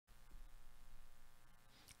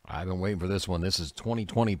I've been waiting for this one. This is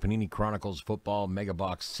 2020 Panini Chronicles Football Mega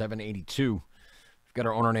Box 782. We've got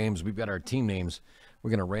our owner names. We've got our team names. We're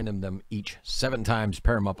going to random them each 7 times,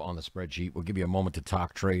 pair them up on the spreadsheet. We'll give you a moment to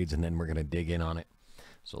talk trades, and then we're going to dig in on it.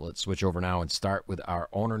 So let's switch over now and start with our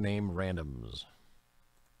owner name randoms.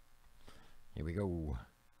 Here we go.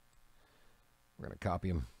 We're going to copy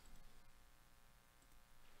them.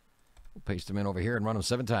 We'll paste them in over here and run them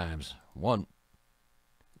 7 times. 1,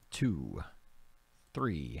 2,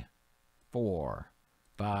 3, 4,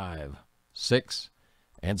 5, 6,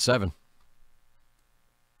 and 7.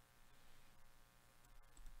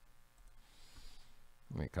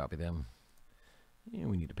 Let me copy them.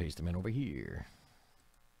 And we need to paste them in over here.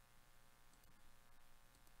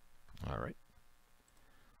 All right.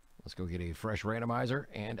 Let's go get a fresh randomizer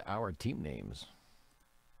and our team names.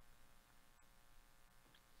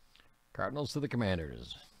 Cardinals to the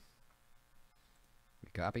Commanders. We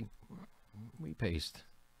copy. We paste.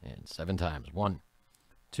 And 7 times. 1,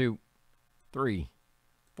 2, 3,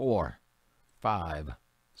 4, 5,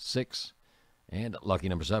 6, and lucky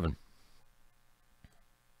number 7.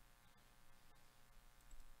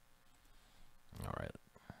 All right.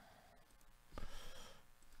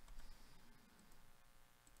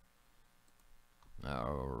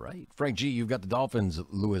 All right. Frank G., you've got the Dolphins.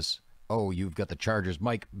 Lewis O., you've got the Chargers.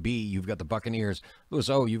 Mike B., you've got the Buccaneers. Lewis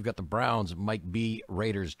O., you've got the Browns. Mike B.,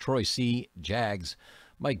 Raiders. Troy C., Jags.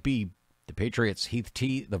 Mike B., the Patriots. Heath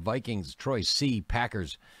T., the Vikings. Troy C.,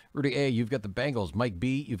 Packers. Rudy A., you've got the Bengals. Mike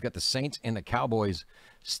B., you've got the Saints and the Cowboys.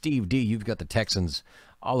 Steve D., you've got the Texans.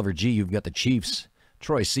 Oliver G., you've got the Chiefs.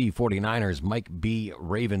 Troy C., 49ers. Mike B.,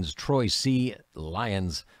 Ravens. Troy C.,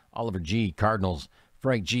 Lions. Oliver G., Cardinals.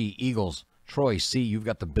 Frank G., Eagles. Troy C., you've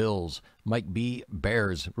got the Bills. Mike B.,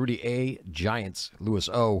 Bears. Rudy A., Giants. Lewis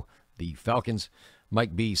O., the Falcons.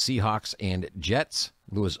 Mike B., Seahawks and Jets.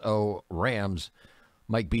 Lewis O., Rams.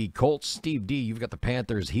 Mike B., Colts. Steve D., you've got the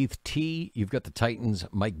Panthers. Heath T., you've got the Titans.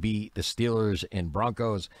 Mike B., the Steelers and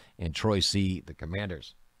Broncos. And Troy C., the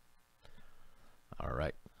Commanders. All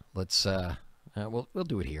right. Let's, we'll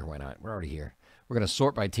do it here. Why not? We're already here. We're going to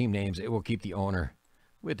sort by team names. It will keep the owner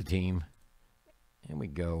with the team. And we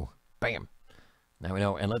go. Bam. Now we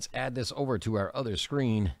know, and let's add this over to our other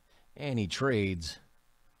screen. Any trades?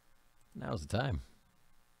 Now's the time.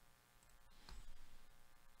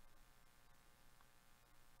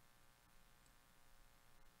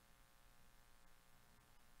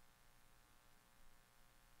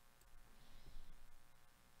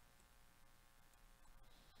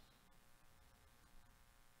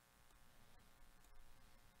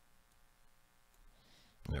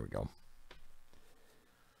 There we go.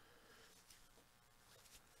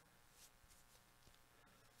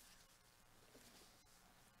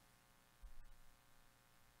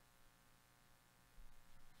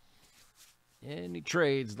 Any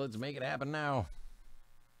trades? Let's make it happen now.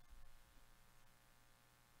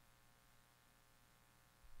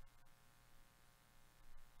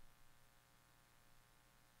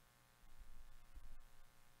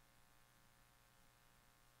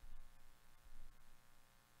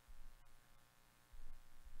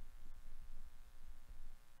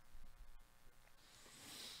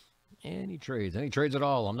 Any trades? Any trades at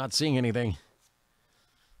all? I'm not seeing anything.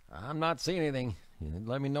 I'm not seeing anything.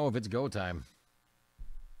 Let me know if it's go time.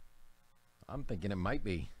 I'm thinking it might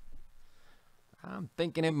be. I'm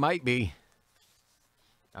thinking it might be.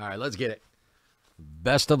 All right, let's get it.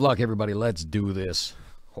 Best of luck, everybody. Let's do this.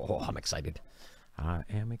 Oh, I'm excited. I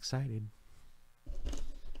am excited.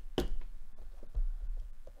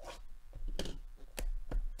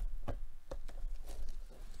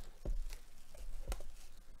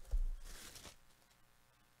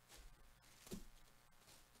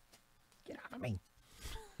 Get out of me.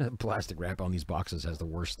 Plastic wrap on these boxes has the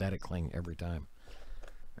worst static cling every time.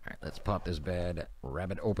 All right, let's pop this bad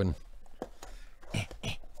rabbit open. There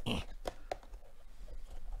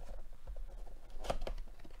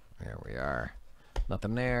we are.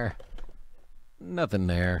 Nothing there. Nothing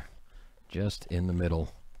there. Just in the middle.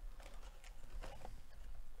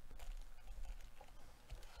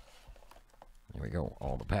 There we go.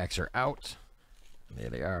 All the packs are out. There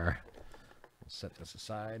they are. We'll set this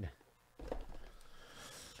aside.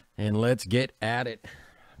 And let's get at it.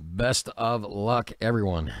 Best of luck,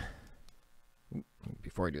 everyone.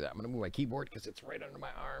 Before I do that, I'm going to move my keyboard because it's right under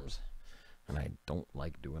my arms. And I don't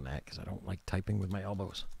like doing that because I don't like typing with my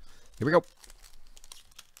elbows. Here we go.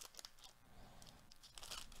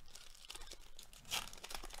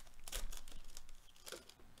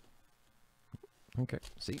 Okay,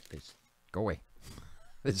 see, they go away.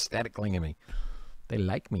 There's static clinging me. They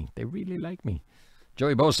like me. They really like me.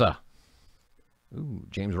 Joey Bosa. Ooh,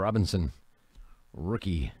 James Robinson.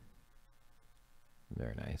 rookie.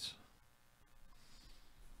 Very nice.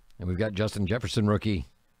 And we've got Justin Jefferson, rookie.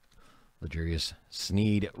 Luxurious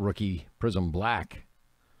Sneed, rookie. Prism Black.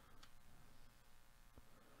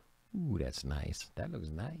 Ooh, that's nice. That looks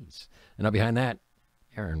nice. And up behind that,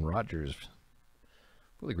 Aaron Rodgers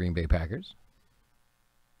for the Green Bay Packers.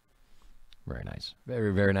 Very nice.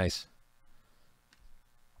 Very, very nice.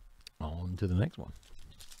 On to the next one.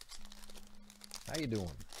 How you doing?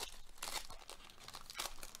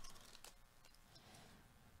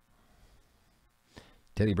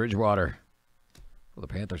 Teddy Bridgewater for the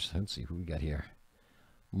Panthers. Let's see who we got here.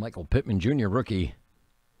 Michael Pittman Jr., rookie.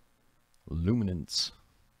 Luminance.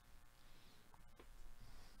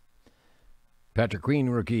 Patrick Queen,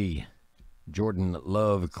 rookie. Jordan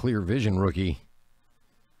Love, Clear Vision, rookie.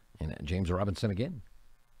 And James Robinson again.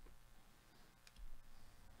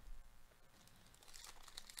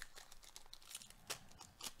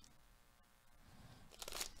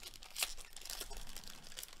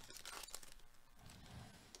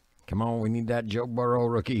 Come on, we need that Joe Burrow,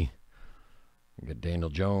 rookie. We got Daniel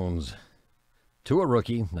Jones. Tua,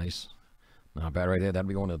 rookie. Nice. Not bad right there. That'd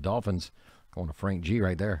be going to the Dolphins. Going to Frank G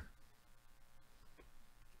right there.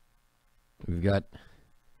 We've got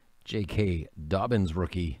J.K. Dobbins,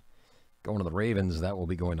 rookie. Going to the Ravens. That will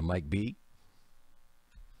be going to Mike B.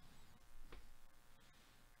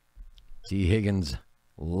 T. Higgins,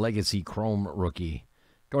 Legacy Chrome, rookie.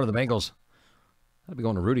 Going to the Bengals. That'll be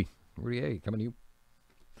going to Rudy. Rudy A. coming to you.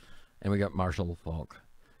 And we got Marshall Falk.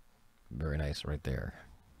 Very nice right there.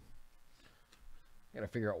 Got to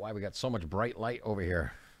figure out why we got so much bright light over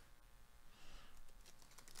here.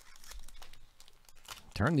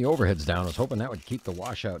 Turn the overheads down. I was hoping that would keep the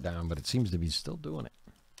washout down, but it seems to be still doing it.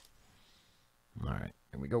 All right,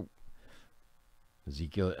 here we go.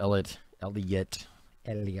 Ezekiel Elliott.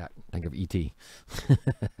 Think of E.T.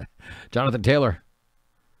 Jonathan Taylor.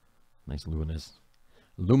 Nice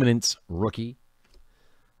Luminance, rookie.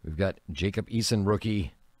 We've got Jacob Eason,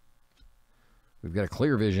 rookie. We've got a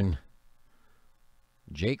Clear Vision.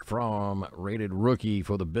 Jake Fromm, rated rookie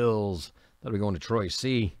for the Bills. That'll be going to Troy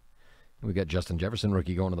C. And we've got Justin Jefferson,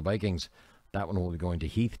 rookie, going to the Vikings. That one will be going to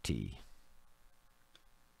Heath T.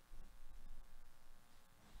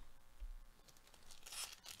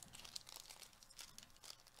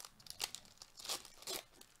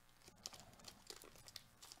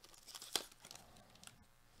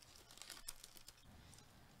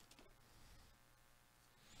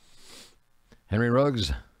 Henry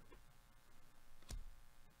Ruggs.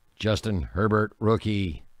 Justin Herbert,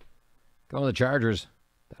 rookie. Going to the Chargers.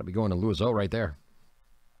 That'll be going to Louis O right there.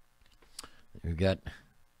 We've got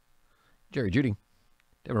Jerry Jeudy.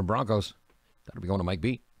 Denver Broncos. That'll be going to Mike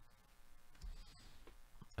B.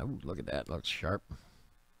 Oh, look at that. Looks sharp.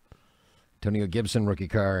 Antonio Gibson, rookie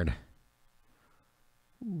card.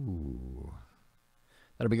 Ooh.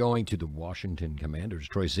 That'll be going to the Washington Commanders.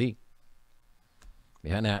 Troy C.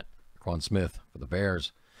 Behind that, Quan Smith for the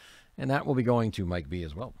Bears. And that will be going to Mike B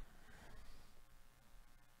as well.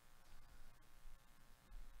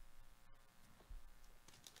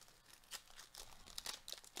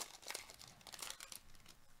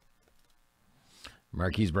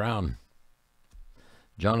 Marquise Brown.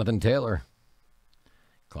 Jonathan Taylor.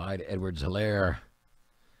 Clyde Edwards-Helaire.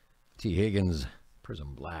 T. Higgins.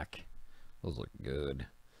 Prism Black. Those look good.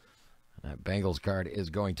 And that Bengals card is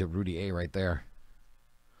going to Rudy A right there.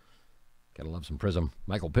 Gotta love some Prism.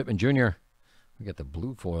 Michael Pittman Jr. We got the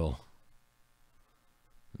blue foil.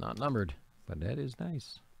 Not numbered, but that is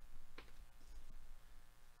nice.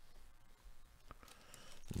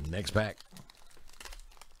 Next pack.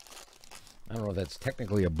 I don't know if that's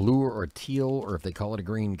technically a blue or a teal or if they call it a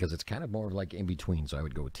green because it's kind of more like in between, so I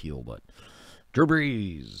would go with teal. But Drew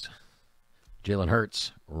Brees, Jalen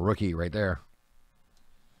Hurts, rookie right there.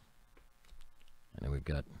 And then we've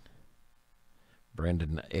got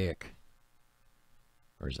Brandon Ayuk.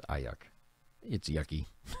 Or is it Ayuk? It's Yucky.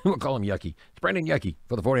 We'll call him Yucky. It's Brandon Yucky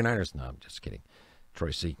for the 49ers. No, I'm just kidding.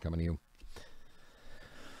 Troy C. coming to you.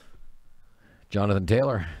 Jonathan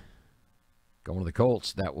Taylor. Going to the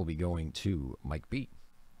Colts. That will be going to Mike B.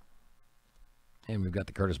 And we've got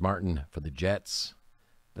the Curtis Martin for the Jets.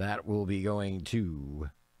 That will be going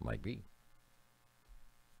to Mike B.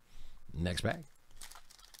 Next bag.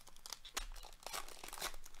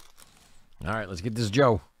 All right, let's get this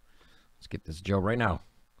Joe. Let's get this Joe right now.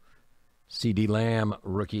 C.D. Lamb,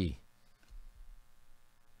 rookie.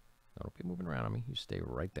 Don't be moving around on me. You stay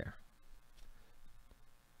right there.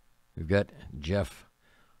 We've got Jeff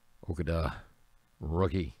Okudah,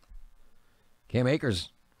 rookie. Cam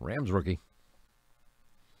Akers, Rams rookie.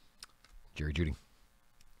 Jerry Jeudy.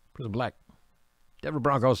 Prism Black. Denver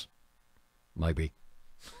Broncos. Might be.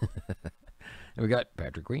 And we got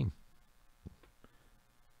Patrick Green.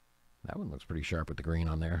 That one looks pretty sharp with the green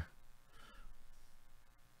on there.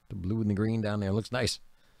 The blue and the green down there looks nice.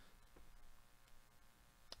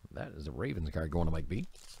 That is a Ravens card going to Mike B.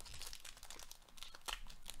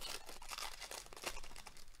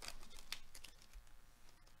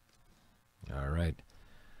 All right.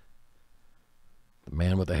 The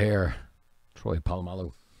man with the hair, Troy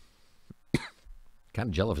Polamalu. Kind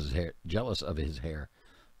of jealous of his hair.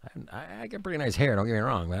 I got pretty nice hair, don't get me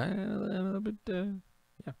wrong. But a bit,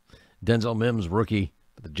 yeah. Denzel Mims, rookie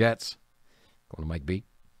for the Jets. Going to Mike B.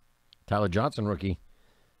 Tyler Johnson, rookie.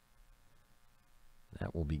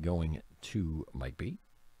 That will be going to Mike B.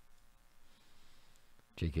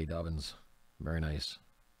 J.K. Dobbins, very nice.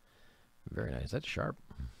 Very nice. That's sharp.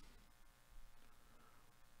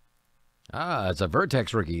 Ah, it's a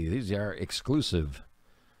Vertex rookie. These are exclusive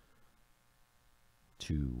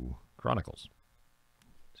to Chronicles.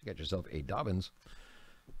 So you got yourself a Dobbins.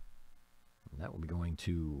 And that will be going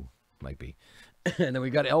to Mike B. And then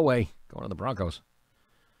we've got Elway going to the Broncos.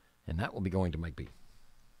 And that will be going to Mike B.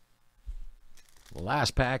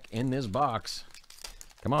 Last pack in this box.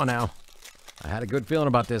 Come on now. I had a good feeling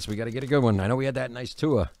about this. We got to get a good one. I know we had that nice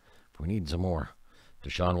Tua, but we need some more.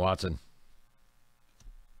 Deshaun Watson.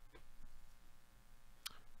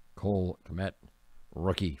 Cole Kmet,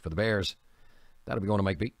 rookie for the Bears. That'll be going to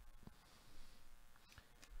Mike B.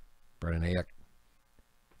 Brennan Ayuk.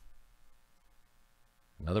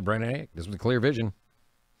 Another Brennan Ayuk. This was clear vision.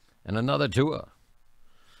 And another Tua.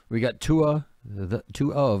 We got Tua, the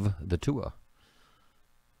Tua.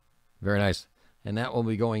 Very nice. And that will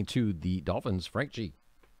be going to the Dolphins, Frank G.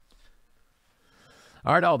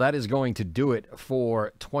 All right, that is going to do it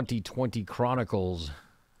for 2020 Chronicles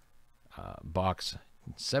box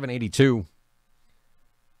 782.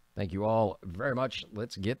 Thank you all very much.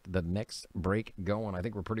 Let's get the next break going. I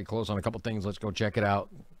think we're pretty close on a couple things. Let's go check it out.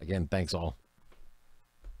 Again, thanks all.